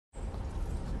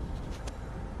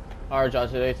Alright, y'all.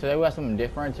 Today we got something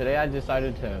different. Today I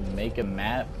decided to make a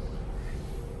map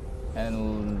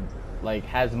and like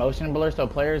has motion blur, so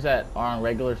players that are on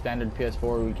regular standard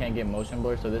PS4 we can't get motion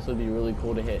blur. So this would be really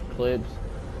cool to hit clips,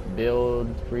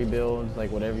 builds, free builds,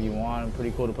 like whatever you want.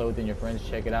 Pretty cool to play within your friends.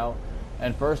 Check it out.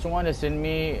 And first one to send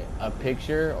me a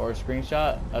picture or a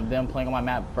screenshot of them playing on my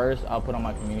map first, I'll put on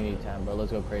my community tab, bro.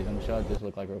 Let's go crazy. I'm gonna show you what this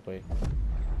look like real quick.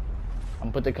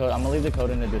 I'm gonna leave the code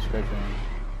in the description.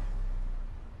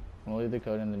 I'm gonna leave the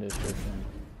code in the description.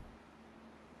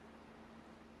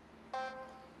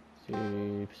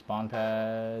 See, spawn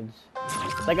pads.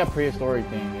 It's like a prehistoric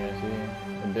thing, yeah,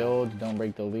 see? The builds, don't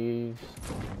break the leaves.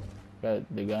 We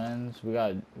got the guns. We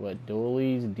got, what,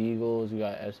 dualies, deagles, we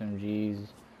got SMGs.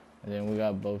 And then we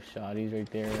got both shotties right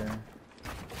there.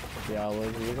 Yeah,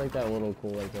 it looks like that little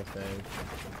cool, like, effect.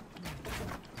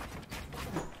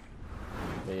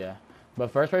 But yeah. But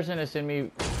first person to send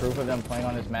me proof of them playing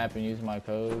on this map and using my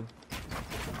code,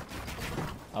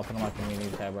 I'll put on my community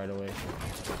tab right away.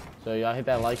 So y'all hit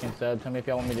that like and sub. Tell me if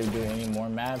y'all want me to do any more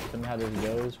maps. Tell me how this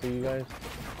goes for you guys.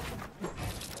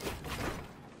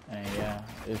 And yeah,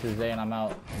 this is Zaee and I'm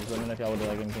out. Just let me know if y'all would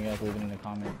like anything else. Leave it in the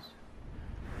comments.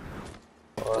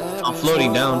 I'm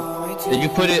floating down. Did you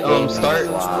put it start?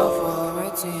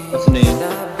 What's the name?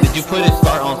 Did you put it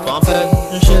start on spawn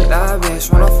pad and shit? That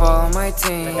bitch wanna follow my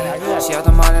team. She out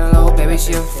the money, little baby,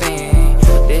 she a fiend.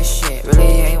 This shit really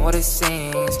ain't what it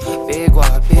seems. Big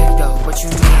wad, big dough, what you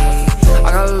need?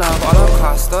 I got love all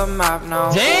across the map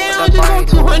now. Damn, I just got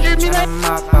 200 me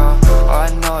map out. All I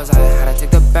know is I had to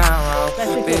take the barrel.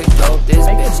 Big dope, this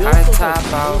bitch gotta tap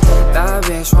out. That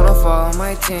bitch wanna follow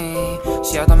my team.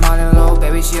 She out the money, little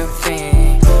baby, she a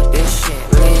fiend. This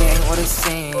shit really ain't what it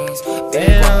seems.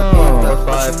 Big wad, big dough,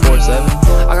 what you need?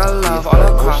 I got love all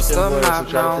across the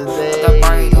map now. With the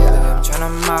body, I'm tryna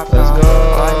map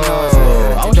out.